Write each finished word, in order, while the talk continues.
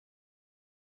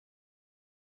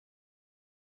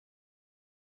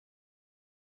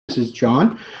is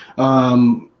John.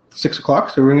 6 o'clock,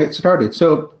 so we're going to get started.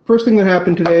 So first thing that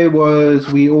happened today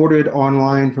was we ordered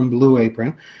online from Blue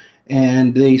Apron,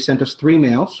 and they sent us 3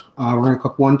 meals. We're going to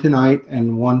cook one tonight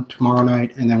and one tomorrow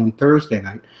night and then one Thursday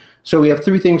night. So we have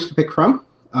 3 things to pick from.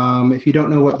 If you don't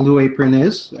know what Blue Apron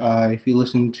is, if you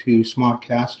listen to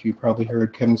Smodcast, you probably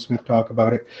heard Kevin Smith talk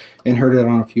about it and heard it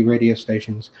on a few radio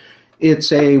stations.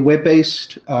 It's a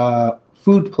web-based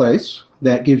food place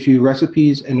that gives you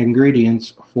recipes and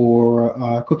ingredients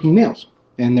for cooking meals,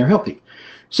 and they're healthy.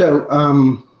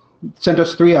 So sent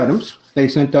us 3 items. They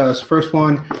sent us, first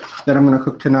one that I'm going to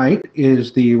cook tonight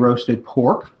is the roasted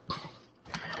pork.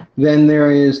 Then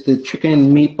there is the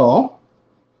chicken meatball.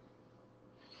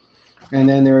 And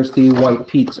then there's the white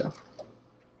pizza.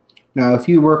 Now, if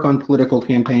you work on political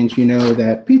campaigns, you know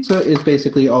that pizza is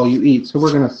basically all you eat, so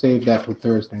we're going to save that for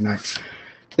Thursday night.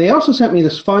 They also sent me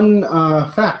this fun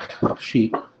fact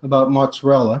sheet about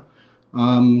mozzarella.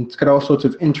 It's got all sorts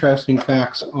of interesting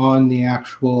facts on the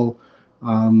actual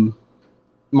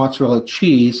mozzarella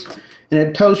cheese, and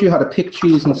it tells you how to pick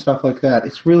cheese and stuff like that.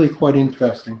 It's really quite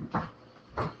interesting.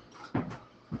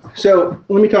 So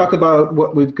let me talk about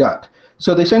what we've got.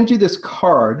 So they send you this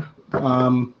card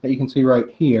that you can see right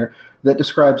here that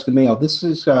describes the meal. This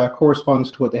is corresponds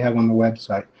to what they have on the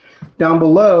website. Down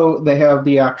below, they have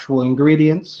the actual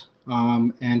ingredients,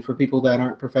 and for people that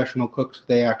aren't professional cooks,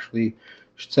 they actually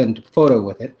send a photo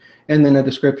with it, and then a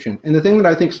description. And the thing that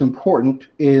I think is important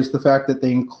is the fact that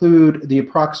they include the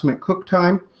approximate cook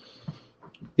time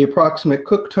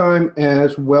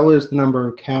as well as the number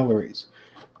of calories,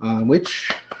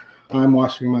 which I'm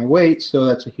watching my weight, so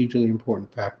that's a hugely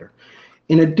important factor.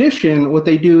 In addition, what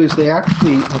they do is they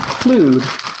actually include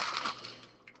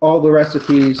all the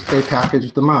recipes, they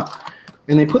package them up.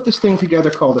 And they put this thing together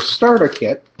called a starter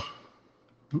kit.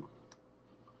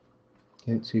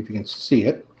 Let's see if you can see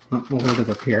it. We'll hold it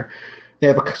up here. They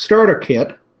have a starter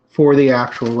kit for the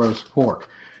actual roast pork.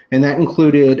 And that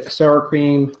included sour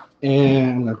cream, and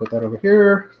I'm going to put that over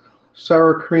here,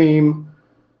 sour cream,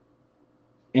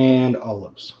 and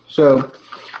olives. So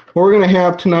what we're going to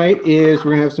have tonight is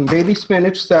we're going to have some baby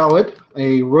spinach salad,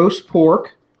 a roast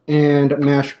pork, and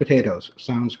mashed potatoes.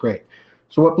 Sounds great.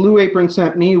 So what Blue Apron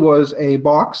sent me was a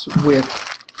box with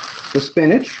the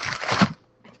spinach,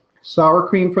 sour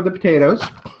cream for the potatoes,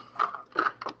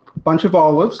 a bunch of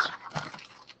olives,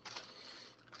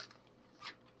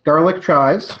 garlic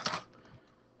chives,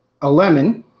 a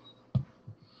lemon,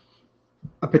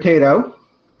 a potato,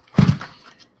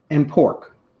 and pork.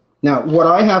 Now, what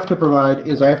I have to provide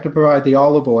is I have to provide the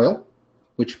olive oil,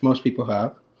 which most people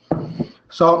have,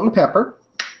 salt and pepper,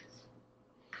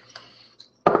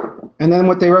 and then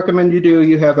what they recommend you do,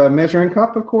 you have a measuring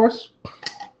cup, of course,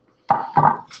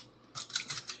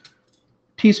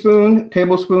 teaspoon,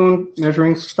 tablespoon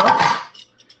measuring stuff,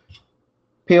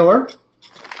 peeler.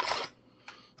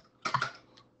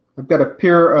 I've got a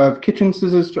pair of kitchen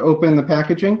scissors to open the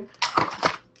packaging.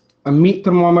 A meat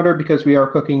thermometer, because we are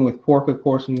cooking with pork, of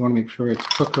course, and you want to make sure it's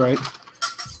cooked right.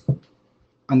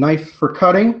 A knife for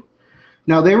cutting.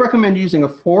 Now, they recommend using a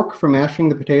fork for mashing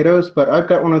the potatoes, but I've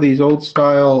got one of these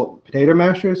old-style potato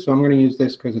mashers, so I'm going to use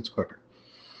this because it's quicker.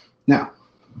 Now,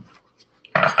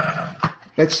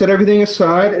 let's set everything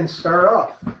aside and start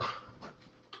off.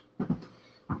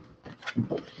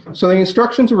 So the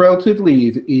instructions are relatively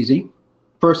easy.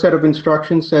 First set of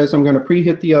instructions says I'm going to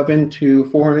preheat the oven to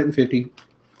 450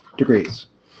 degrees.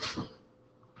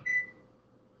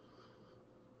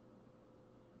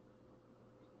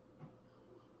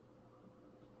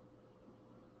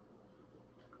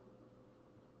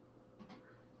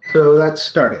 So that's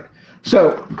started.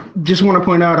 So just want to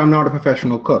point out I'm not a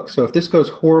professional cook. So if this goes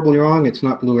horribly wrong, it's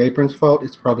not Blue Apron's fault.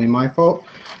 It's probably my fault.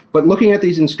 But looking at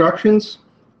these instructions,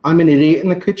 I'm an idiot in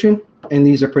the kitchen, and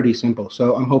these are pretty simple.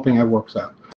 So I'm hoping it works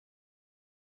out.